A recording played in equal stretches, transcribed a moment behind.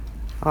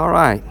All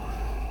right.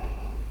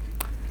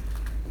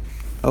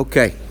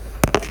 Okay.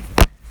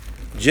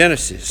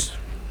 Genesis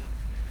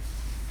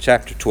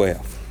chapter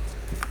 12.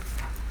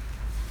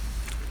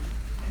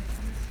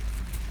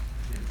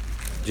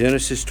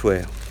 Genesis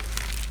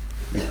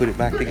 12. You put it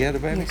back together,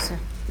 baby? Yes, sir.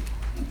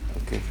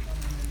 Okay.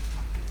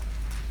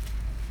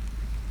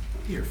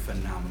 You're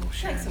phenomenal,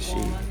 Sharon.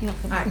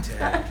 I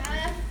tell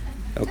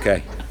you.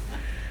 Okay.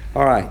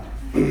 All right.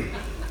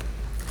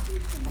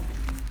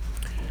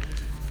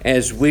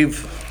 As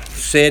we've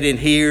said in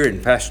here,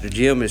 and Pastor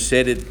Jim has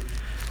said it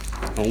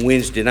on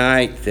Wednesday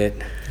night, that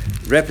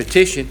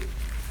repetition,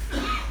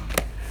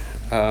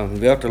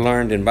 Velta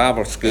learned in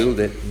Bible school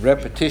that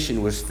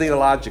repetition was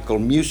theological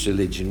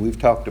mucilage, and we've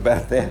talked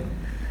about that.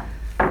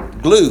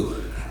 Glue,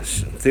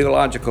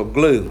 theological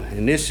glue.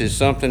 And this is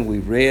something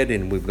we've read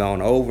and we've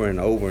gone over and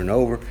over and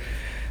over.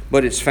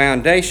 But it's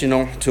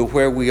foundational to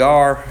where we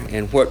are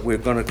and what we're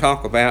going to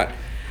talk about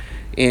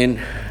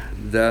in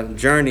the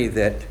journey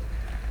that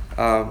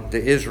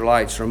the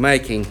Israelites are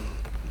making.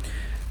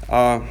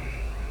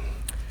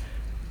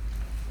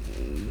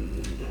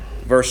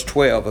 Verse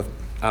 12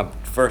 of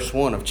verse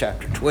 1 of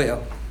chapter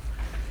 12.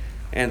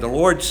 And the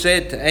Lord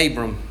said to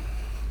Abram,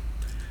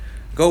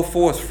 "Go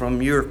forth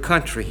from your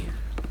country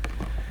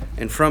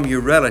and from your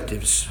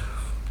relatives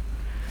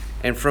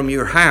and from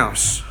your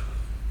house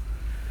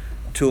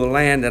to a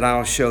land that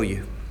I'll show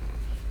you.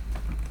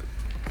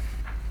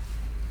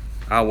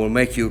 I will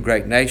make you a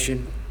great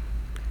nation.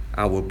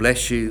 I will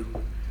bless you.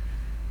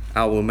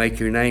 I will make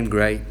your name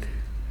great,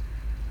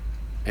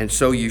 and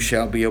so you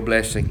shall be a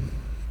blessing.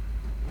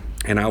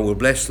 And I will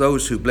bless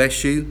those who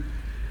bless you,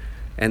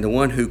 and the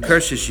one who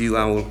curses you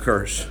I will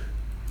curse.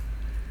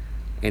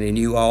 And in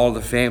you all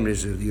the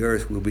families of the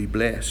earth will be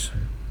blessed."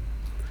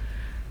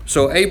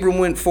 So Abram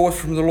went forth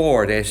from the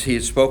Lord as he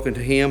had spoken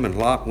to him, and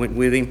Lot went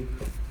with him.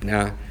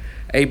 Now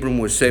Abram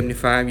was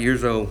 75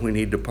 years old when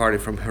he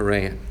departed from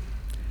Haran.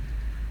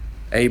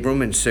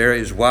 Abram and Sarah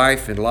his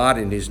wife, and Lot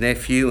and his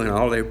nephew, and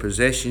all their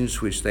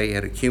possessions which they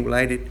had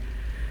accumulated,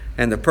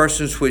 and the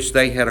persons which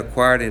they had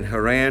acquired in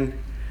Haran,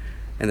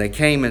 and they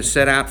came and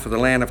set out for the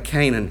land of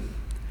Canaan.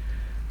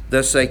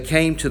 Thus they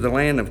came to the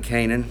land of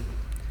Canaan.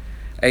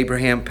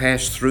 Abraham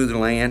passed through the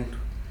land.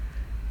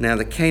 Now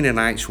the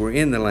Canaanites were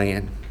in the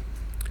land.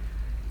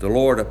 The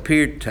Lord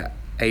appeared to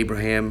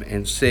Abraham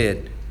and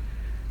said,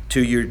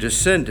 "To your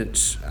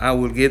descendants I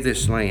will give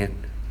this land."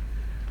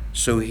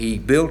 So he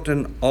built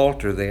an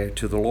altar there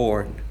to the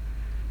Lord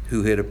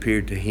who had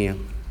appeared to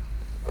him.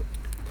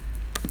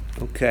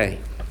 Okay.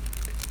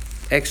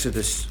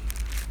 Exodus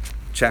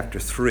chapter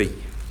 3.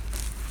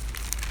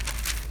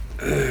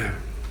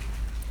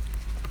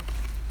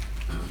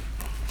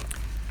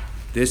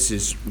 This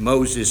is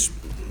Moses'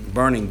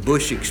 burning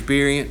bush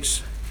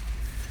experience.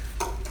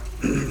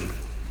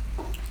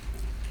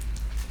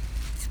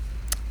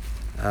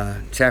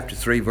 Chapter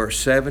 3, verse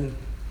 7.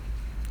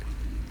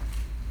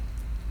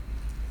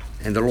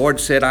 And the Lord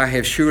said, "I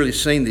have surely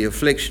seen the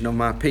affliction of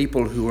my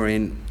people who are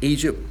in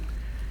Egypt,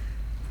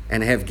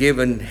 and have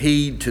given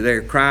heed to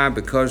their cry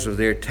because of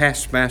their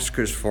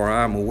taskmasters, for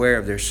I am aware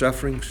of their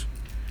sufferings.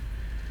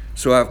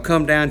 So I have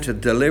come down to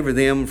deliver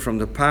them from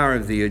the power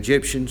of the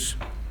Egyptians,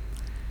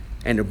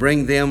 and to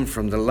bring them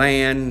from that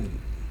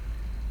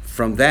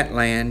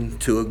land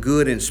to a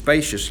good and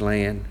spacious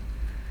land,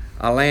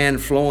 a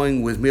land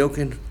flowing with milk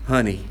and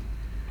honey,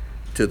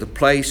 to the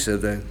place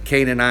of the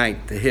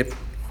Canaanite, the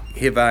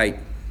Hivite,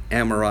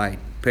 Amorite,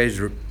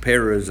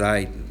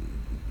 Perizzite,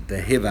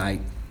 the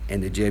Hivite,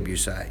 and the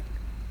Jebusite."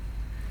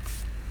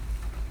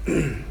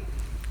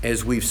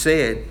 As we've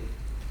said,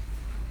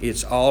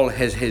 it's all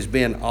has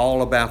been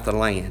all about the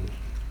land.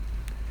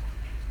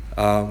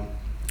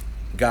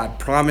 God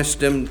promised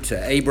them to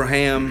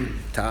Abraham,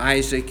 to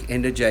Isaac,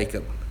 and to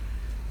Jacob,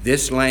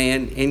 "This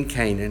land in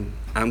Canaan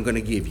I'm going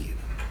to give you."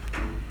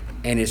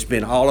 And it's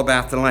been all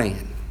about the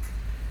land.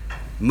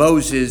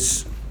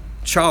 Moses'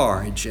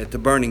 charge at the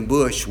burning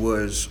bush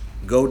was,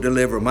 "Go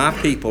deliver my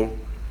people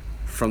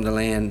from the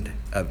land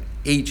of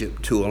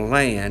Egypt to a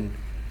land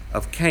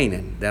of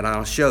Canaan that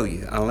I'll show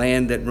you, a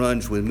land that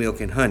runs with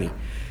milk and honey."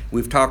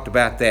 We've talked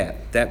about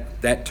that.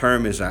 That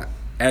term is an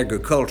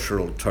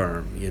agricultural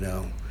term,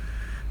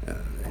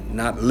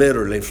 not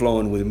literally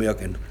flowing with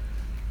milk and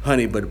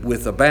honey, but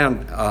with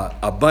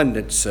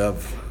abundance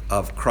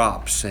of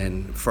crops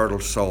and fertile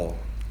soil.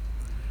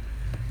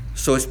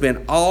 So it's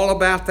been all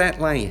about that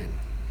land.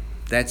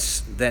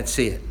 That's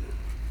it.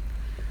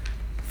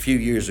 A few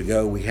years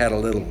ago, we had a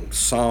little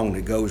song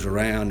that goes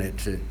around.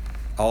 It's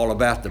all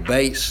about the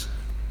base.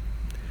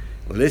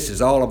 Well, this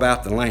is all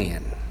about the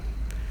land.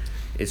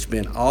 It's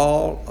been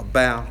all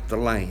about the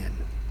land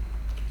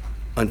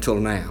until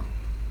now.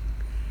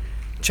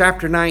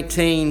 Chapter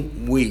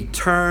 19, we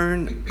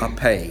turn a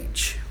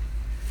page.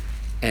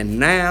 And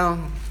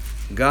now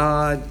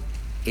God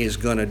is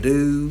going to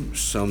do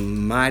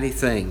some mighty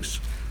things.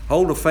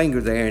 Hold a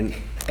finger there in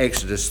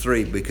Exodus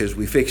 3, because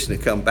we're fixing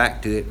to come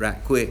back to it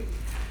right quick.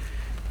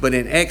 But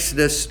in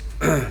Exodus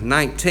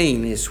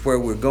 19 is where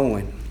we're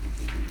going.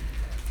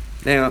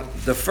 Now,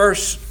 the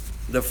first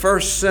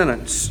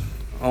sentence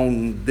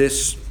on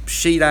this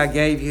sheet I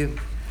gave you.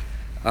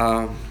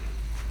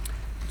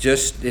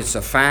 It's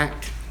a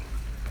fact.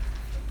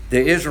 The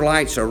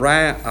Israelites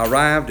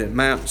arrived at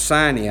Mount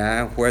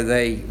Sinai, where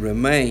they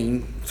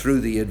remained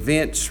through the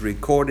events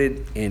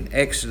recorded in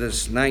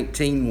Exodus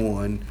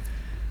 19:1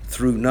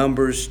 through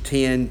Numbers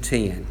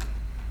 10:10.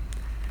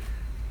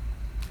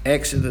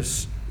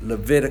 Exodus,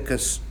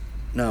 Leviticus,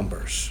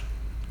 Numbers.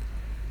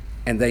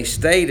 And they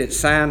stayed at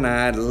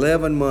Sinai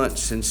 11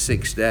 months and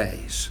 6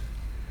 days.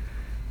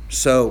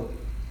 So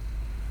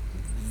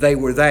they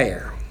were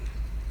there.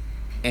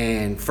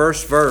 And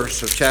first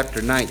verse of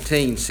chapter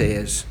 19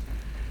 says,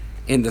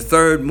 in the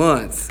 3rd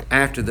month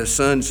after the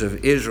sons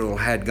of Israel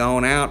had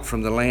gone out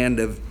from the land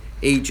of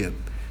Egypt,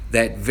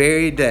 that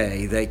very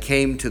day they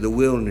came to the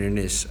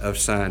wilderness of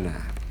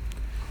Sinai.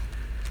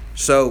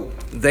 So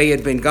they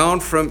had been gone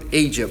from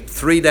Egypt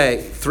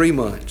 3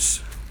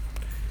 months,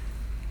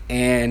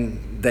 and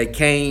they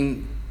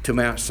came to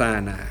Mount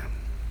Sinai.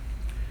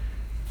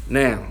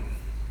 Now,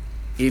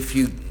 if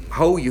you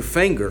hold your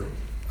finger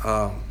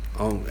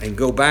and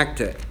go back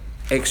to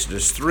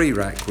Exodus 3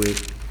 right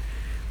quick,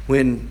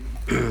 when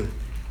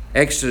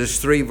Exodus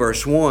 3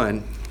 verse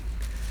 1,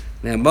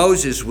 now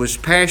Moses was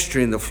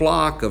pasturing the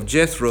flock of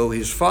Jethro,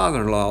 his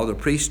father-in-law, the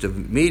priest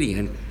of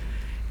Midian,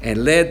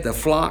 and led the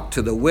flock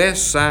to the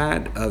west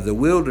side of the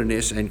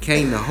wilderness and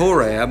came to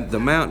Horeb, the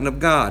mountain of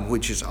God,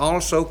 which is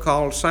also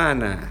called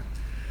Sinai.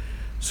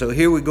 So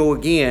here we go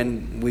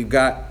again. We've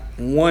got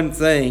one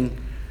thing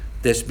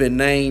that's been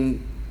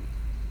named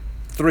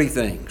 3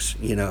 things,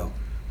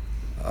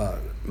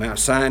 Mount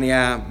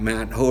Sinai,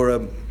 Mount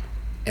Horeb,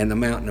 and the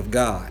mountain of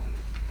God.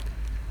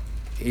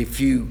 If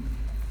you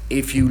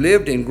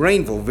lived in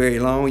Greenville very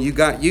long, you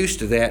got used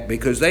to that,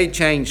 because they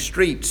changed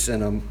streets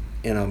in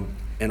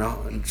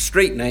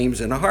street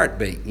names in a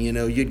heartbeat.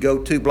 You'd go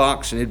 2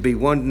 blocks and it'd be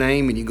one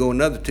name, and you go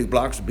another 2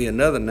 blocks, it'd be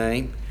another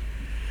name.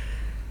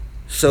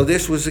 So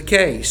this was the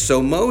case.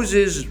 So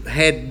Moses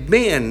had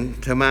been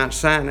to Mount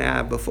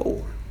Sinai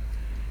before,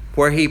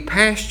 where he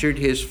pastured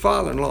his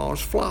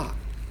father-in-law's flock.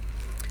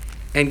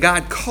 And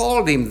God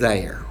called him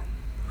there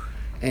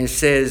and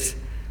says,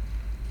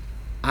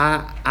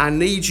 I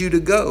need you to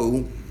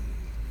go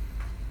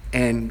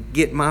and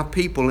get my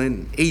people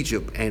in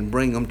Egypt and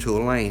bring them to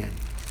a land.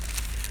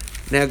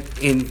 Now,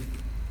 in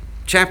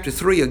chapter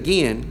 3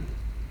 again,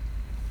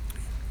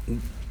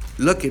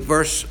 look at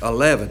verse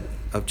 11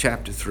 of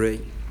chapter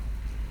 3.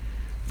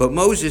 But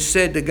Moses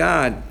said to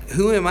God,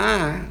 who am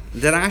I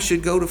that I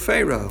should go to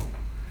Pharaoh,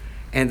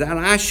 and that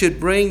I should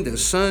bring the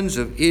sons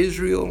of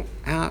Israel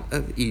out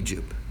of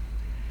Egypt?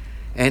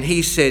 And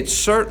he said,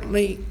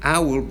 certainly I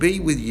will be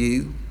with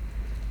you,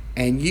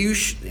 and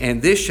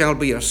and this shall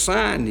be a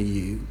sign to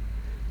you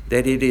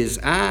that it is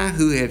I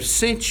who have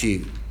sent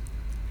you.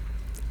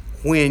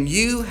 When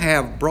you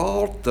have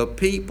brought the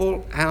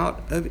people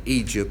out of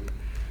Egypt,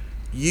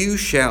 you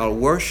shall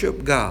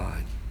worship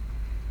God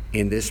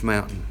in this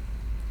mountain.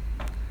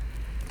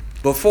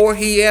 Before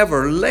he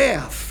ever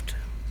left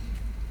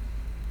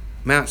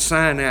Mount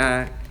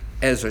Sinai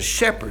as a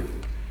shepherd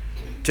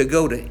to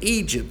go to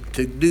Egypt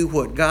to do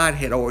what God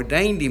had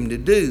ordained him to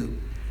do,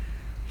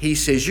 he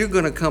says, you're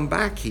going to come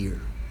back here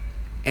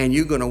and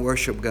you're going to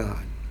worship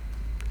God.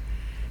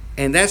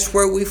 And that's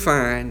where we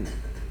find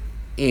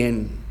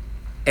in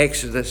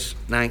Exodus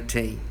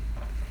 19.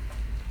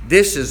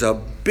 This is a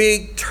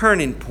big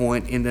turning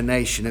point in the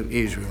nation of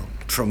Israel.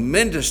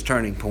 Tremendous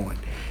turning point.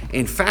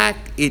 In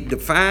fact, it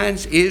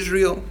defines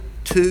Israel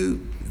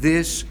to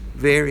this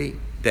very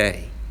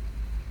day.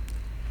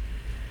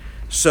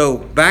 So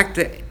back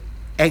to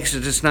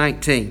Exodus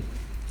 19.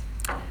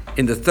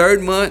 In the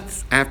 3rd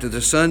month after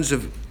the sons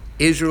of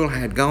Israel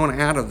had gone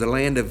out of the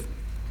land of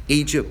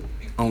Egypt,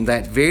 on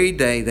that very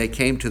day they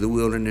came to the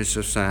wilderness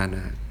of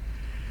Sinai.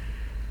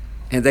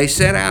 And they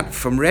set out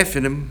from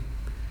Rephidim.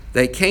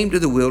 They came to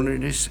the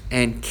wilderness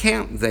and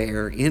camped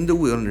there in the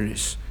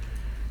wilderness.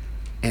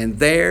 And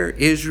there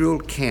Israel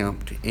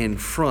camped in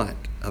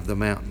front of the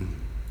mountain.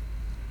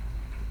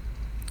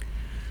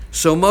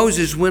 So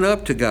Moses went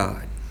up to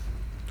God,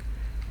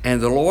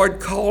 and the Lord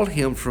called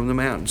him from the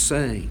mountain,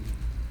 saying,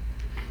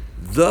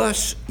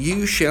 thus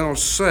you shall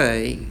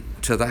say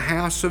to the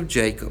house of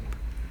Jacob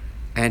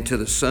and to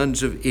the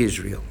sons of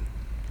Israel.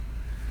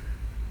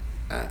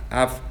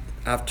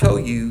 I've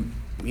told you,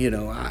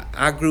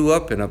 I grew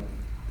up in a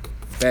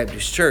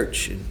Baptist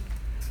church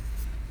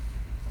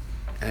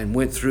and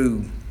went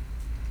through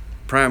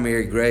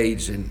primary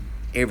grades and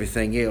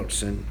everything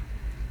else. And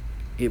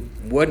it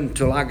wasn't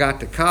until I got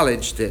to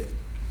college that,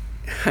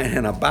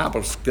 in a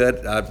Bible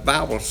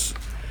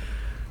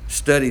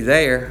study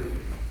there,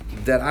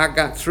 that I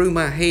got through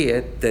my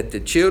head that the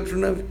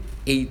children of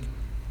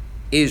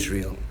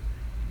Israel,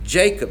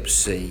 Jacob's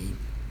seed,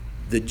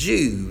 the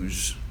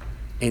Jews,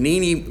 and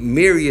any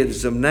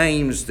myriads of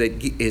names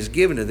that is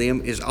given to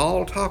them is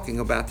all talking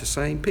about the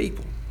same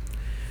people.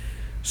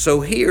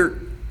 So here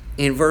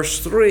in verse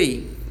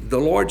 3, the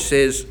Lord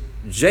says,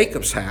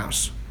 Jacob's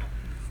house,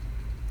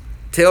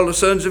 tell the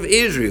sons of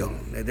Israel,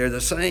 they're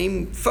the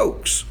same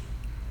folks.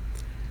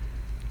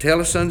 Tell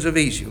the sons of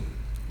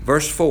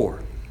Verse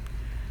 4.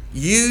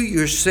 You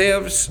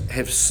yourselves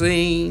have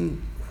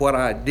seen what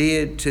I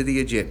did to the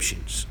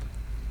Egyptians.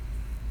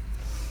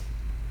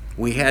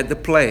 We had the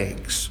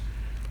plagues.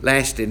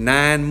 Lasted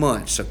 9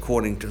 months,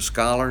 according to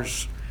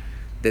scholars,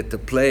 that the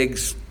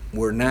plagues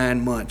were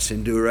 9 months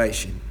in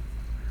duration.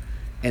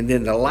 And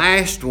then the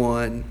last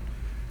one,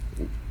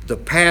 the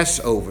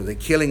Passover, the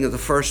killing of the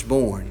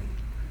firstborn,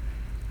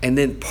 and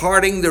then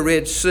parting the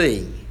Red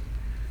Sea,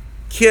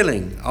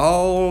 killing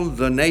all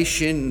the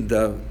nation,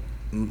 the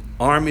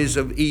armies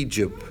of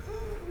Egypt.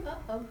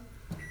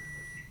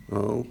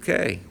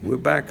 Okay, we're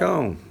back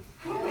on.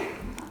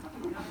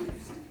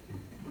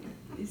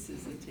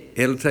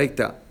 It'll take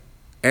the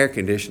air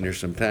conditioner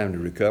some time to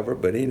recover,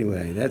 but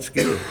anyway, that's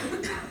good.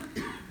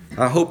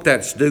 I hope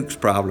that's Duke's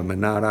problem and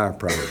not our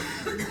problem.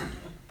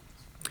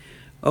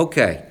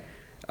 Okay.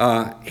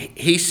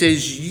 He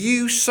says,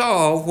 you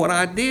saw what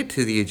I did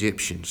to the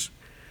Egyptians,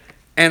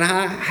 and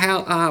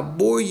how I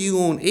bore you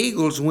on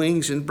eagle's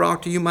wings and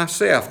brought to you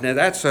myself. Now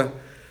that's a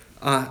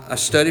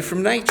study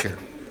from nature,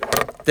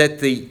 that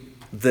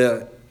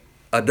the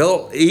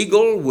adult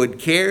eagle would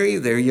carry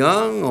their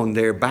young on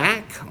their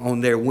back,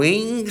 on their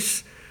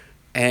wings,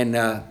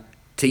 and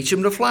teach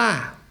them to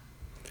fly.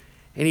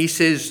 And he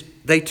says,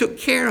 they took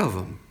care of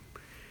them.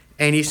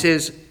 And he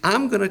says,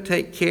 I'm going to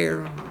take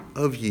care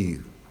of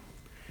you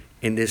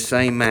in this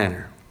same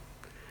manner.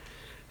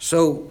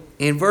 So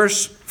in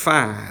verse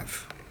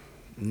 5,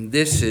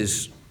 this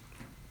is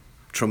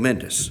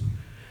tremendous.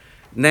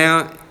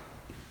 Now,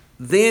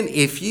 then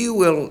if you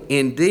will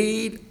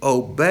indeed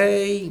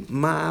obey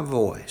my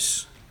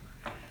voice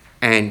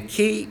and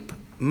keep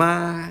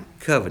my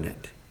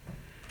covenant,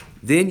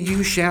 then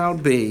you shall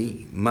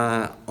be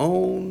my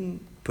own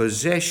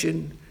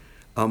possession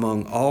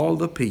among all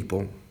the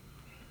people,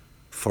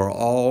 for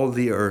all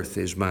the earth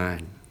is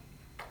mine.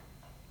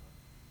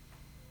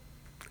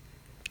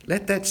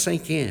 Let that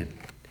sink in.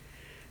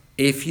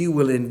 If you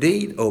will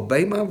indeed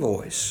obey my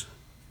voice,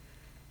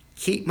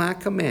 keep my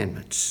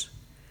commandments,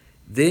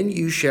 then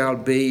you shall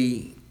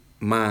be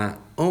my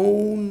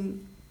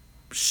own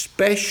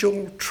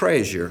special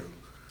treasure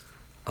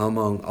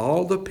among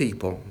all the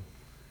people,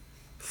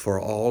 for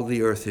all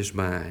the earth is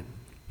mine.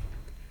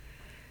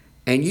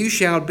 And you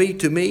shall be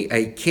to me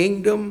a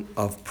kingdom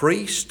of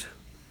priests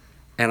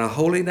and a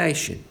holy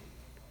nation.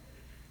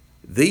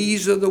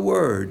 These are the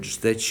words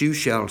that you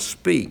shall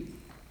speak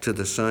to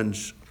the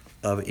sons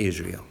of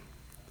Israel.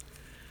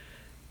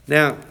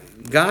 Now,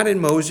 God and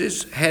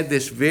Moses had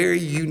this very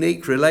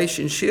unique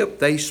relationship.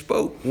 They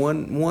spoke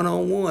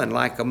one-on-one,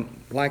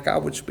 like I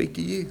would speak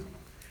to you.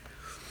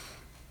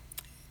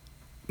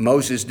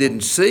 Moses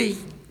didn't see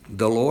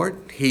the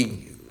Lord.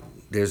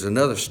 There's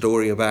another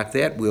story about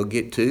that we'll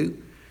get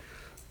to.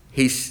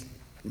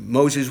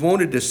 Moses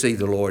wanted to see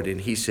the Lord,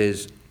 and he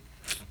says,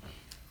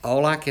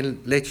 all I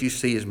can let you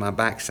see is my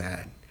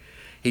backside.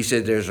 He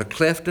said, there's a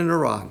cleft in the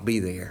rock, be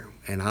there,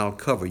 and I'll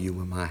cover you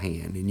with my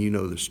hand. And you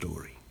know the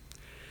story.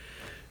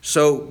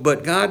 So,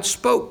 but God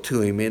spoke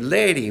to him and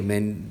led him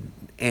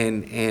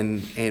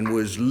and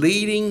was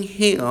leading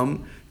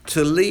him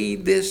to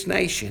lead this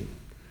nation.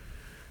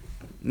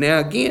 Now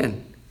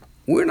again,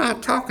 we're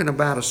not talking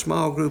about a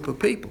small group of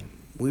people.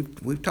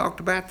 We've talked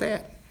about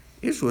that.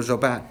 This was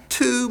about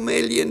 2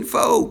 million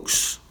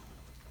folks.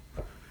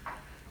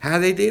 How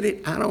they did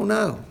it, I don't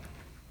know.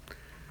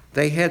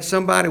 They had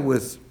somebody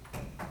with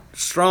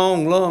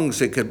strong lungs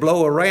that could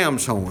blow a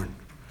ram's horn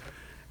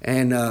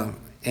and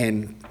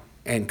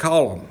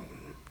call them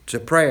to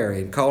prayer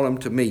and call them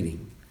to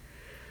meeting.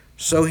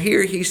 So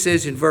here he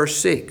says in verse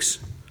 6,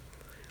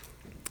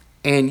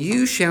 and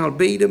you shall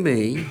be to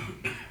me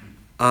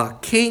a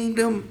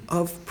kingdom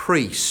of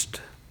priests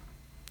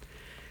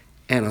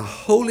and a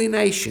holy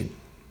nation.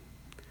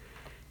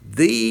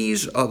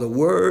 These are the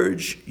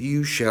words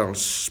you shall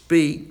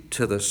speak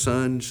to the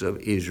sons of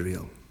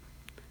Israel.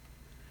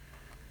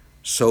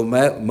 So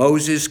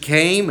Moses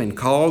came and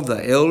called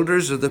the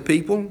elders of the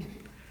people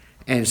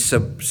and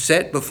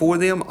set before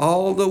them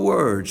all the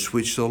words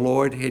which the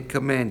Lord had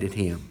commanded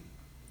him.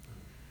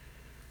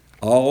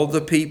 All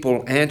the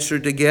people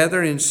answered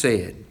together and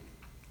said,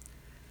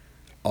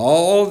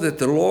 all that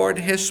the Lord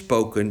has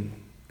spoken,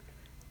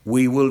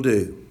 we will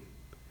do.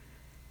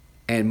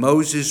 And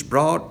Moses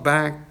brought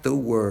back the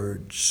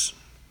words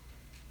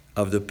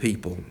of the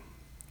people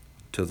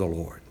to the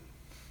Lord.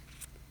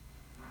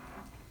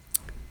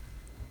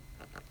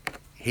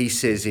 He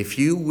says, if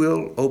you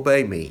will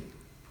obey me,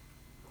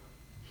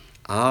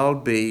 I'll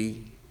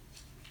be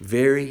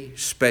very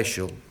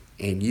special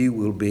and you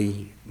will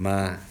be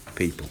my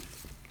people.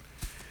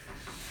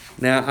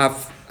 Now,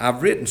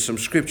 I've written some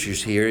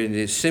scriptures here, and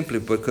it's simply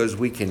because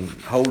we can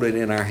hold it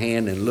in our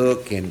hand and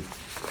look and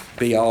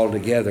be all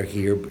together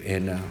here.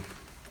 And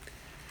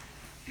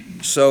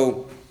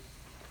so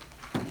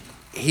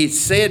he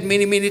said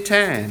many, many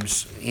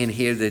times in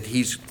here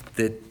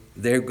that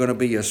they're going to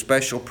be a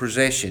special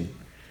possession,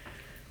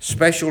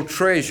 special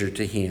treasure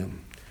to him.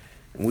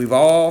 And we've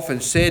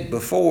often said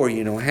before,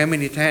 how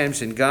many times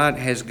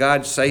has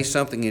God say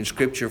something in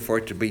Scripture for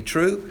it to be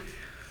true?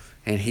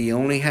 and he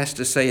only has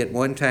to say it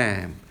one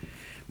time.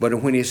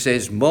 But when he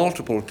says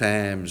multiple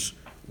times,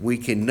 we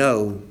can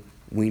know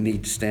we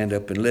need to stand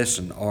up and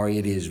listen, or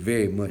it is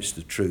very much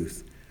the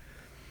truth.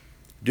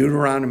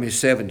 Deuteronomy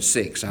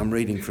 7:6, I'm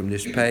reading from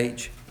this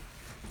page.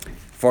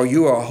 For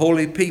you are a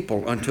holy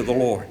people unto the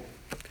Lord.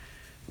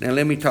 Now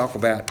let me talk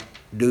about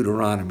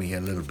Deuteronomy a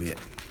little bit.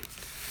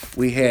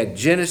 We had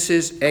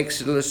Genesis,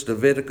 Exodus,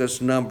 Leviticus,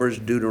 Numbers,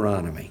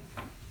 Deuteronomy.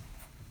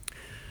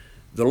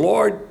 The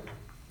Lord,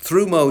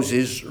 through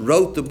Moses,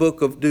 wrote the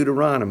book of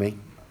Deuteronomy.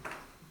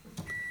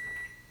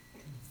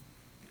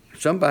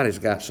 Somebody's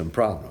got some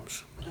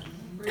problems.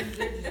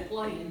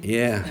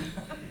 Yeah.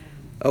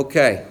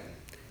 Okay.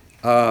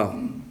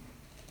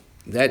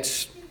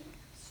 That's,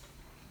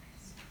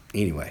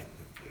 anyway.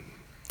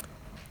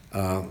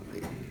 I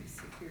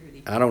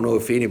don't know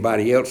if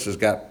anybody else has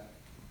got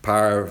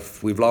power,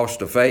 if we've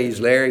lost a phase,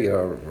 Larry,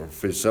 or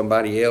if it's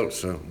somebody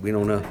else. We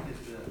don't know. I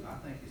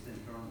think it's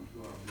internal to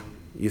our building.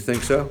 You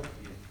think so?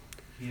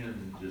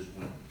 Ken just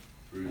went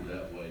through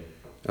that way.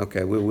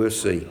 Okay, we'll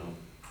see.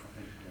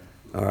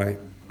 All right.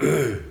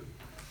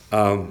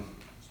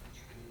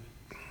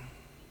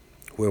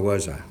 Where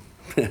was I?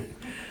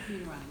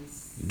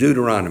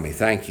 Deuteronomy,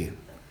 thank you.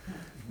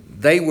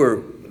 They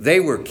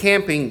were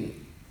camping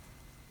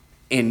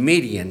in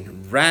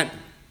Midian, right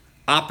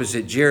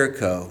opposite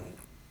Jericho,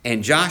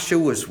 and Joshua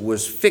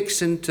was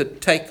fixing to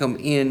take them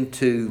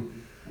into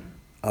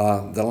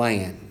the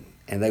land,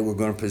 and they were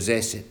going to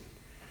possess it.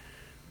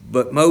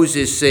 But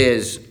Moses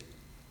says,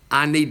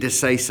 I need to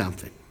say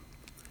something.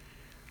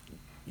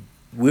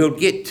 We'll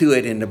get to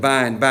it in the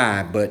by and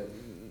by, but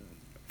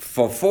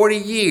for 40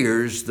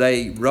 years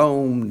they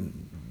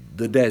roamed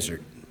the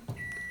desert.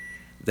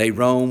 They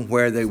roamed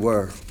where they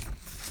were.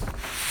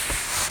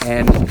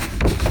 And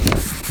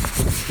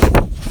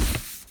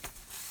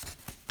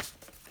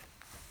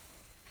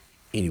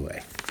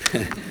anyway,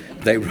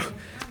 they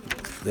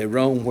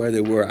roamed where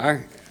they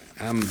were.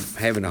 I'm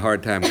having a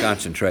hard time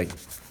concentrating.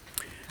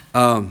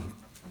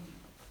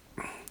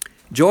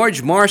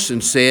 George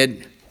Marson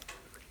said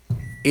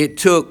it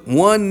took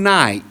one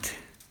night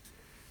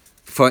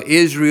for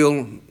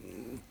Israel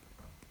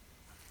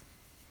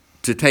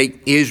to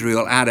take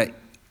Israel out of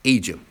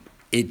Egypt.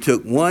 It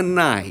took one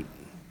night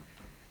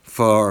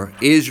for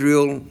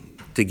Israel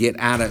to get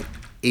out of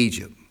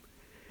Egypt.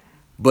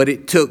 But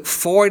it took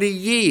 40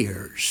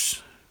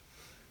 years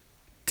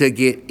to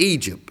get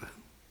Egypt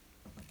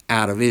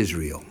out of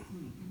Israel.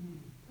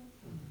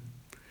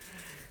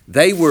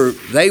 They were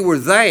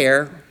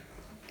there,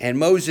 and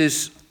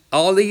Moses,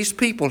 all these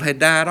people had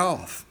died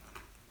off.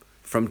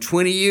 From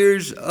 20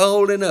 years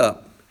old and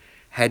up,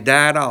 had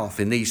died off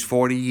in these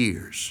 40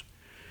 years.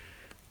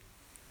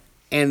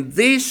 And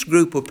this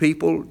group of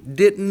people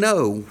didn't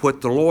know what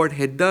the Lord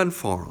had done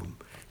for them,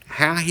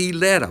 how he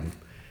led them,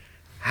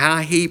 how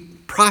he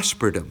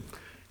prospered them,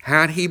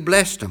 how he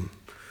blessed them.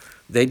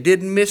 They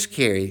didn't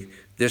miscarry.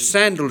 Their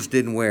sandals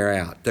didn't wear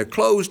out. Their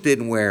clothes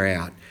didn't wear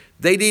out.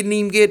 They didn't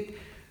even get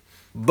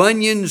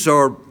bunions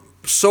or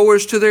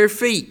sores to their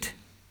feet.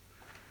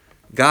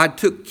 God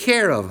took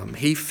care of them.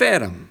 He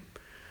fed them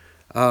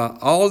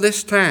all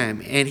this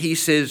time. And he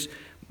says,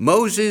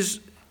 Moses,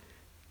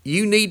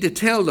 you need to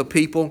tell the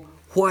people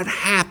what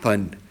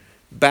happened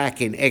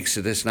back in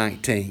Exodus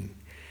 19.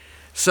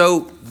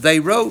 So he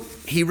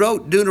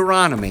wrote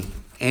Deuteronomy,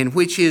 and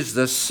which is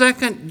the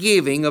second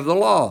giving of the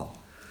law.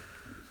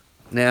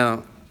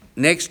 Now,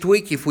 next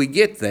week, if we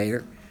get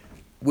there,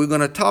 we're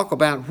going to talk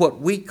about what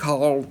we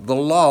call the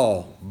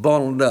law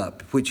bundled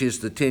up, which is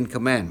the Ten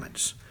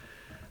Commandments.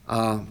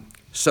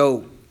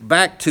 So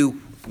back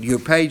to your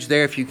page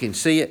there, if you can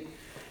see it,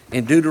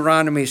 in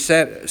Deuteronomy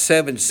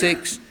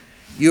 7:6,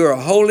 you are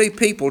a holy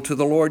people to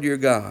the Lord your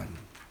God.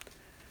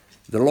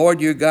 The Lord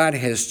your God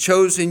has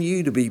chosen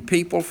you to be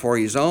people for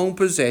his own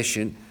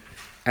possession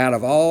out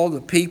of all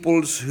the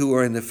peoples who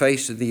are in the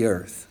face of the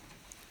earth.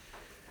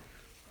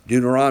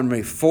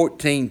 Deuteronomy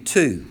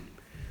 14:2.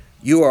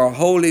 You are a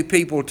holy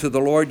people to the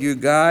Lord your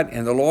God,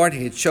 and the Lord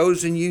has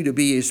chosen you to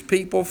be his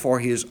people for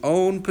his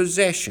own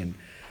possession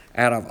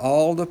out of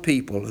all the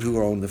people who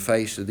are on the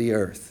face of the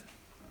earth.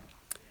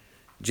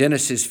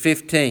 Genesis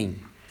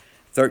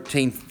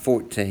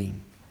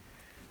 15:13-14.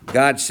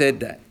 God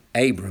said to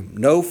Abram,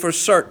 know for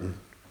certain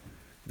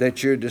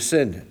that your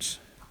descendants.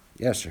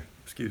 Yes, sir.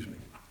 Excuse me.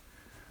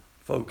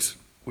 Folks,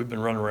 we've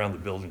been running around the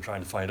building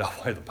trying to find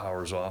out why the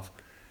power's off.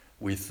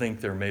 We think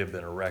there may have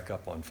been a wreck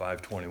up on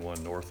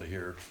 521 north of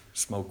here.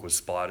 Smoke was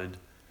spotted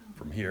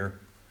from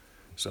here.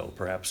 So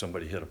perhaps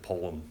somebody hit a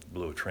pole and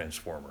blew a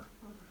transformer.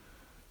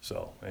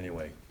 So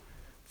anyway,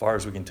 as far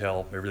as we can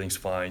tell, everything's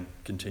fine.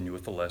 Continue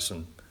with the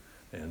lesson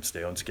and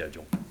stay on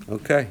schedule.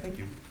 Okay. Thank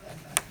you.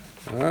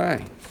 All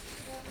right.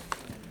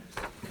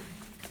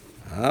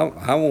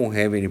 I won't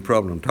have any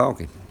problem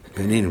talking.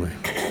 But anyway.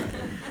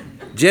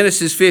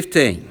 Genesis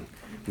 15.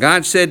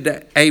 God said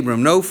to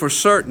Abram, know for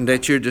certain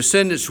that your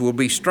descendants will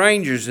be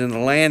strangers in the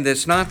land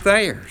that's not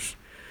theirs,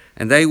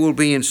 and they will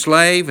be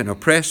enslaved and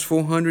oppressed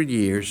 400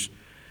 years.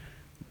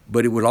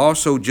 but it would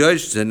also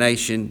judge the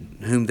nation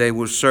whom they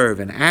will serve,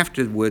 and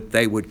afterward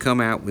they would come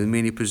out with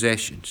many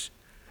possessions.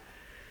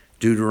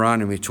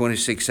 Deuteronomy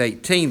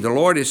 26:18, the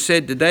Lord has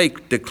said today,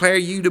 declare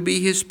you to be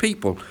his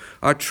people,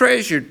 a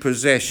treasured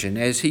possession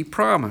as he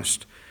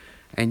promised,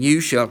 and you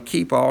shall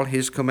keep all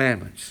his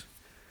commandments.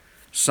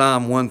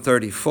 Psalm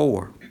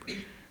 134,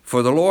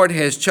 for the Lord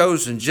has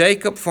chosen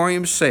Jacob for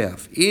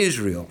himself,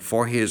 Israel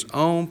for his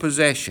own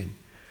possession.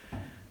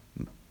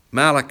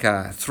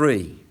 Malachi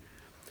 3,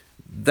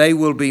 they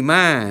will be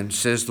mine,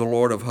 says the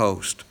Lord of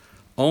hosts.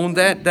 On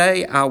that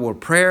day I will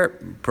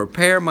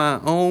prepare my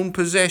own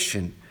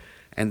possession,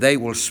 and they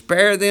will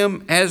spare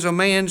them as a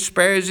man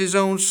spares his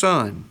own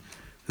son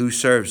who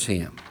serves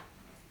him.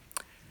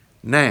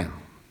 Now,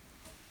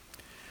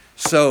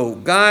 so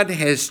God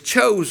has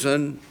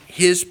chosen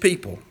his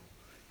people,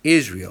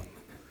 Israel.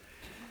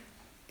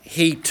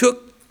 He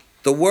took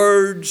the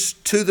words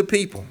to the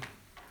people,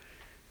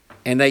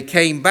 and they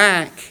came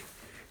back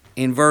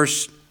in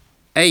verse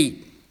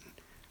 8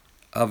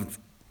 of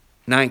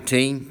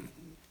 19.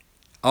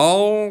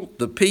 All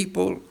the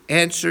people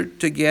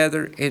answered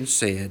together and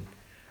said,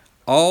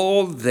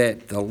 all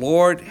that the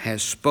Lord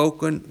has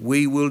spoken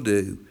we will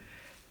do.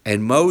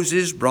 And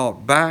Moses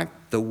brought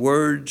back the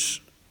words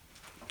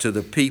to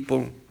the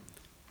people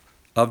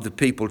of the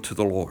people to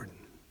the Lord.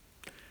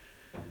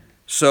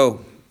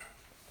 So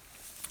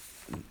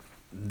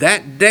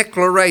that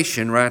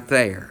declaration right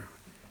there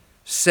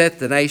set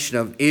the nation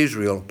of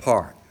Israel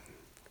apart.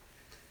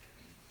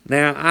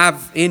 Now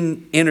I've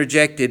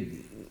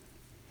interjected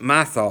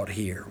my thought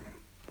here.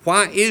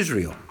 Why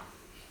Israel?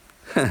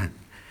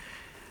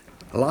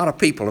 A lot of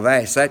people have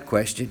asked that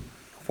question.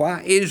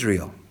 Why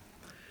Israel?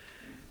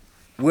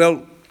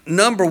 Well,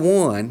 number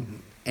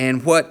one,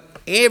 and what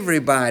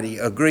everybody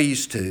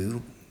agrees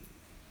to,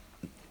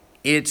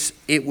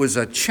 it was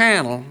a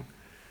channel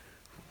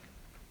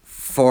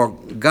for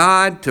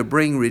God to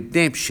bring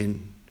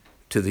redemption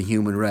to the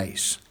human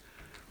race.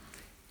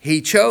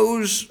 He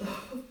chose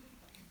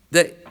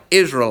the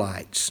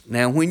Israelites.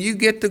 Now, when you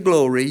get to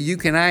glory, you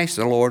can ask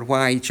the Lord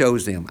why he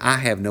chose them. I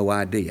have no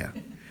idea.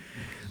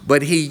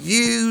 But he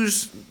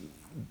used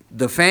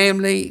the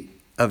family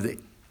of the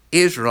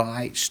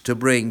Israelites to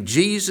bring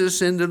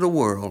Jesus into the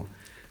world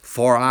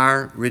for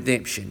our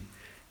redemption.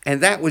 And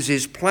that was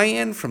his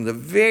plan from the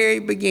very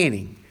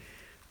beginning.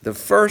 The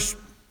first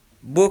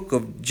book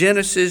of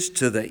Genesis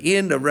to the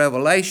end of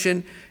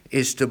Revelation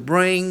is to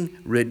bring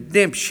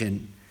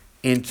redemption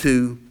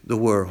into the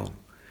world.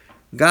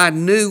 God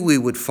knew we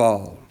would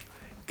fall.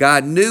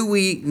 God knew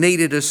we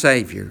needed a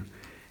Savior.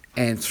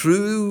 And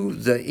through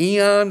the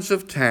eons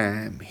of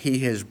time, he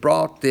has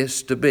brought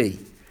this to be.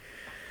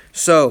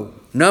 So,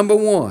 number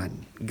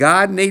one,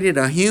 God needed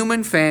a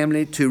human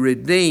family to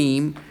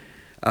redeem,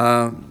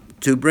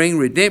 to bring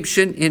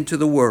redemption into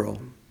the world.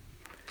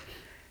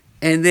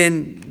 And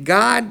then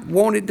God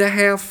wanted to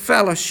have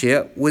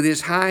fellowship with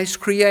his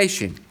highest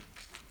creation.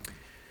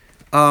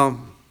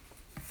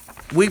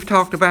 We've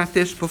talked about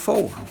this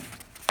before.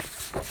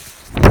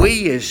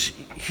 We as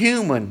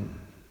human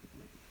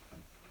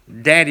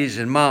daddies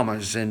and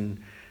mamas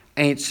and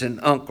aunts and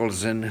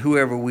uncles and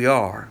whoever we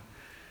are,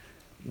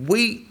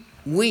 we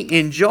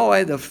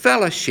enjoy the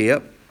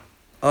fellowship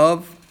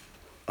of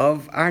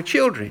our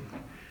children.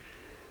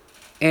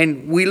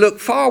 And we look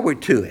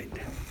forward to it.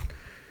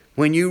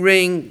 When you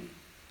ring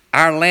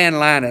our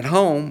landline at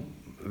home,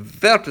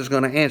 Velta's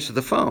going to answer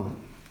the phone.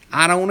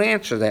 I don't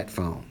answer that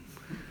phone.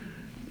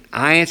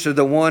 I answer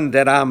the one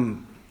that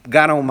I'm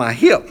got on my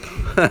hip.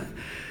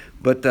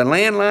 But the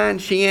landline,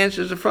 she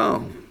answers the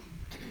phone.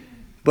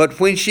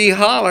 But when she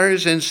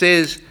hollers and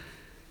says,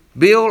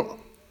 Bill,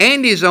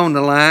 Andy's on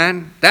the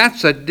line,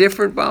 that's a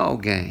different ball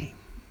game.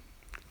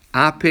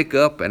 I pick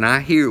up and I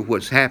hear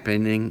what's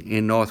happening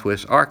in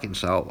Northwest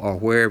Arkansas or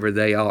wherever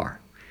they are.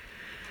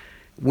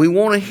 We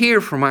want to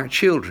hear from our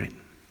children.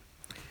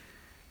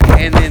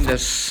 And in the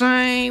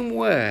same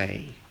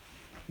way,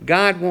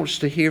 God wants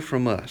to hear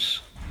from us.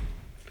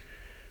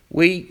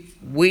 We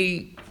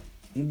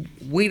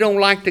don't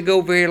like to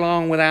go very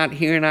long without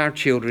hearing our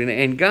children,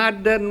 and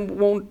God doesn't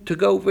want to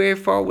go very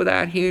far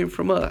without hearing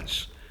from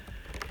us.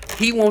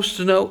 He wants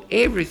to know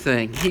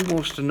everything. He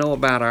wants to know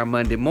about our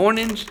Monday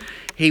mornings.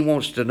 He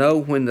wants to know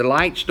when the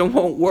lights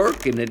won't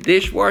work and the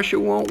dishwasher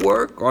won't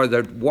work or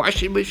the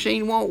washing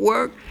machine won't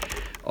work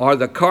or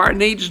the car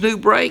needs new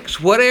brakes.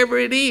 Whatever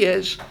it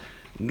is,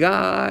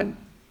 God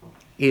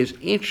is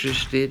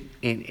interested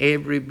in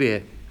every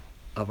bit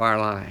of our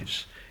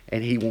lives,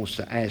 and he wants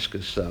to ask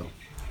us so.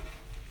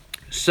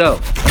 So,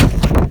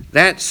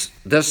 that's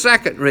the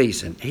second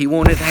reason. He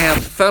wanted to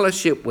have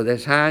fellowship with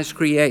his highest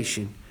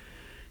creation.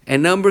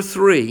 And number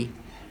three,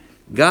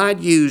 God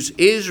used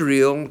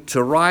Israel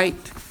to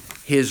write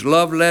his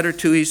love letter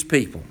to his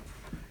people.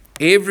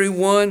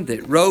 Everyone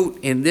that wrote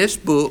in this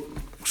book,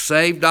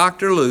 save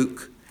Dr.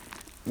 Luke,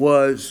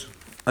 was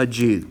a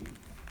Jew.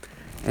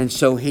 And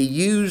so he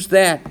used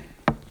that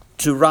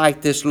to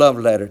write this love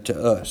letter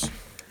to us.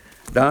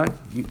 Don?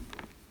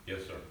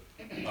 Yes, sir.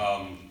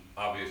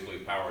 Obviously,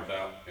 power's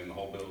out in the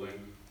whole building.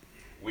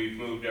 We've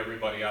moved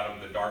everybody out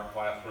of the dark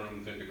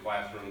classrooms into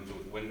classrooms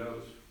with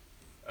windows.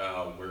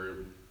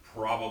 We're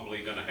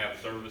probably gonna have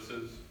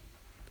services,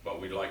 but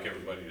we'd like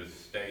everybody to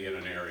stay in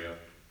an area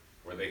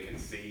where they can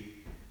see.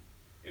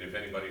 And if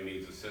anybody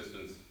needs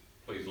assistance,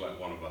 please let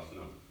one of us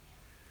know.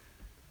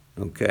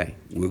 Okay,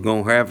 we're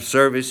gonna have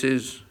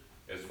services,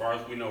 As far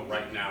as we know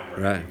right now,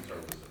 we're Right. having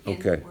services.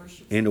 okay,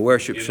 in the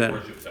worship In the center?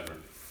 worship center.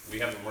 We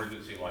have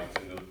emergency lights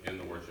in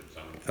the worship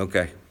center.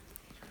 Okay.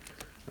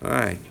 All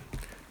right.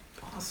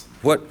 Awesome.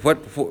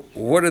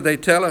 What do they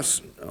tell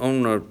us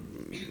on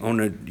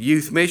the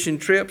youth mission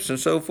trips and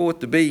so forth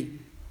to be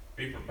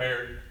Be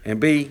prepared. and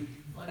be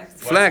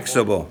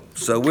flexible?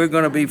 So we're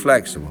gonna be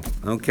flexible,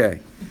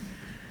 okay.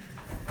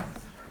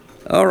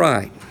 All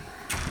right.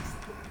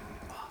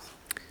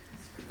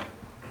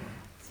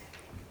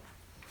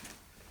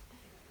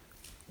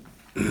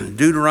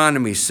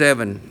 Deuteronomy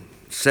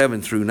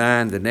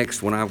 7:7-9, the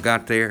next one I've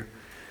got there.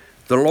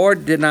 The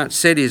Lord did not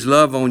set his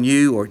love on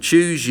you or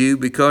choose you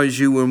because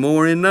you were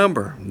more in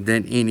number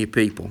than any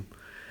people,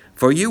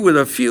 for you were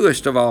the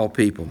fewest of all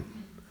people.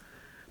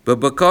 But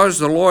because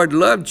the Lord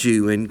loved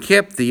you and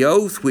kept the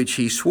oath which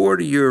he swore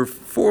to your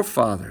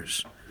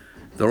forefathers,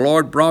 the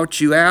Lord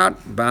brought you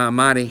out by a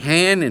mighty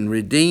hand and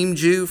redeemed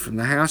you from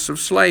the house of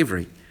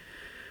slavery,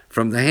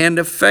 from the hand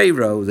of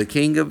Pharaoh, the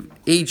king of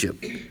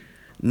Egypt.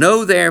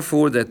 Know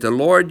therefore that the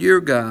Lord your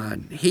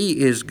God, he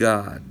is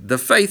God, the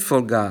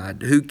faithful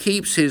God, who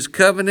keeps his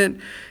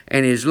covenant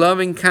and his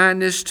loving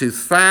kindness to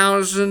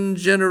 1,000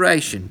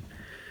 generations,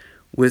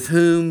 with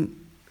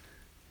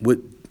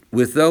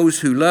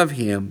those who love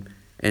him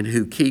and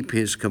who keep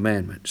his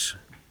commandments.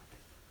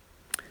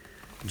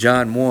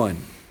 John 1.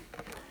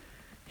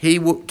 He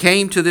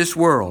came to this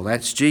world,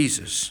 that's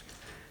Jesus,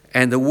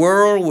 and the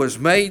world was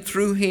made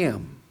through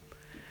him,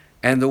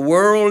 and the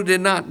world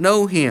did not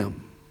know him.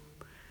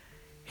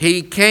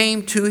 He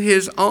came to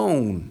his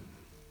own.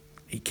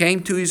 He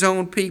came to his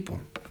own people.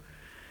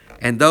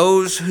 And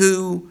those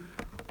who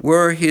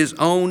were his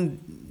own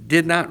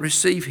did not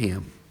receive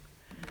him.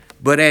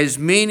 But as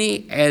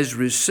many as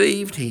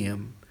received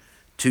him,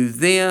 to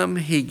them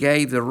he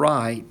gave the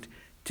right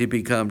to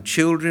become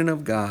children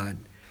of God,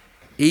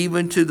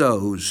 even to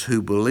those who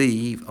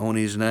believe on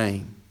his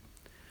name,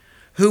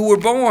 who were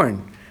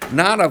born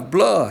not of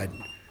blood,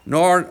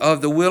 nor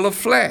of the will of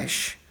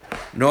flesh,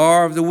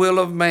 nor of the will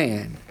of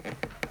man,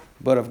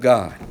 but of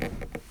God.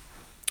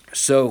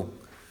 So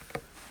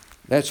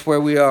that's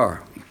where we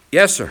are.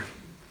 Yes, sir.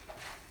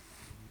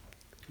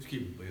 Just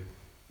keep it, Bill.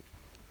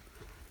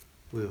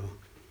 Well,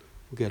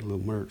 we got a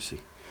little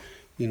emergency.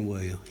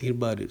 Anyway,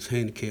 anybody that's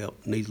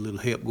handicapped needs a little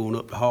help going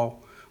up the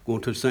hall,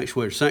 going to the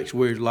sanctuary. The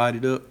sanctuary is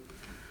lighted up,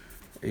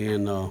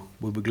 and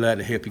we'll be glad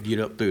to help you get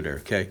up through there,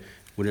 okay?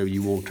 Whenever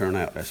you want to turn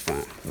out, that's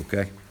fine.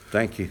 Okay.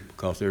 Thank you.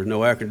 Because there's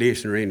no air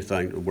conditioner or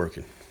anything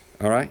working,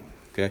 All right.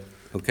 okay?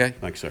 Okay.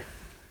 Thanks, sir.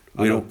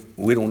 We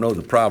don't know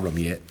the problem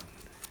yet.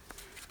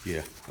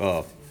 Yeah,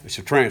 it's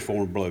a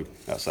transformer blew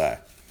outside.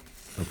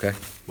 Okay.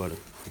 But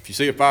if you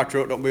see a fire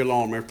truck, don't be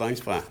alarmed,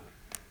 everything's fine.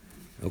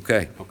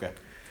 Okay. Okay.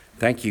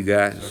 Thank you,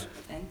 guys.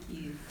 Thank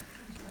you.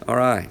 All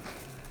right.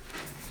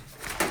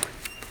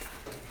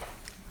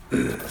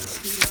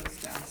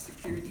 Kudos to our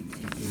security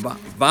team.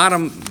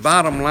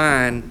 Bottom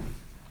line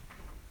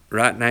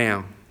right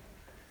now,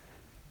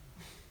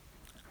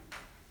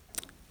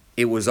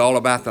 it was all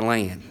about the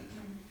land.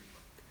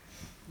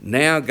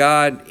 Now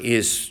God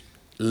is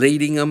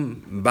leading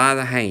them by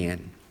the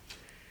hand,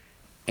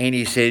 and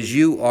he says,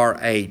 you are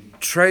a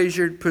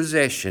treasured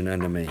possession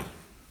unto me.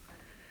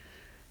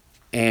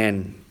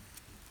 And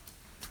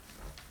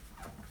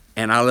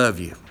I love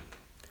you.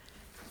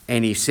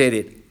 And he said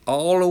it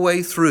all the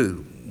way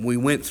through. We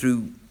went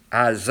through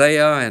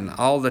Isaiah, and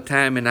all the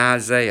time in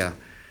Isaiah,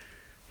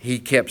 he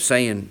kept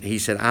saying, he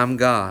said, I'm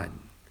God,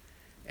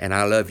 and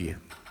I love you.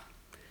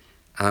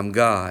 I'm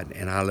God,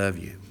 and I love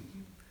you.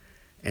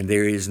 And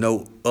there is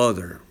no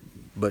other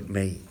but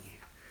me.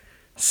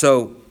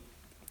 So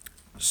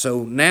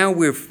now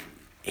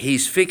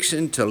he's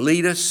fixing to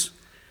lead us,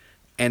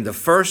 and the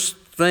first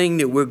thing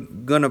that we're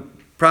going to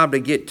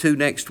probably get to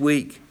next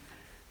week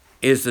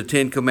is the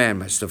Ten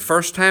Commandments. The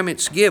first time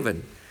it's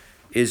given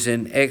is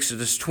in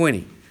Exodus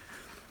 20.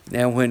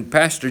 Now, when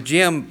Pastor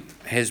Jim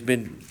has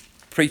been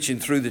preaching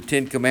through the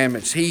Ten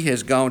Commandments, he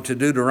has gone to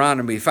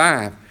Deuteronomy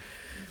 5.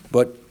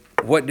 But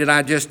what did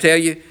I just tell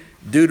you?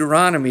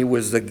 Deuteronomy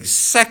was the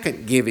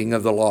second giving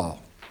of the law.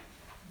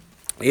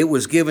 It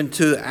was given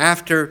to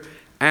after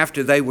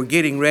they were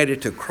getting ready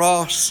to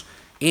cross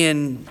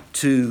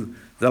into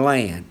the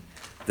land.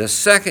 The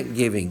second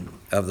giving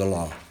of the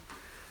law.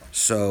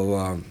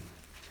 So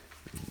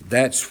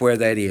that's where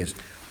that is.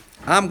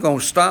 I'm going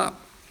to stop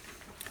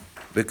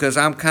because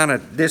I'm kind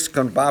of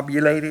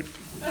discombobulated.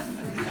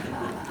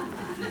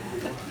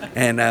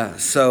 And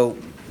so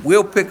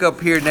we'll pick up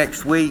here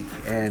next week,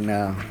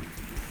 and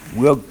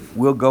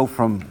we'll go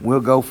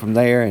from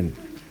there and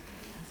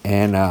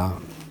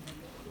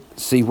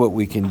see what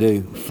we can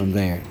do from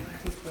there.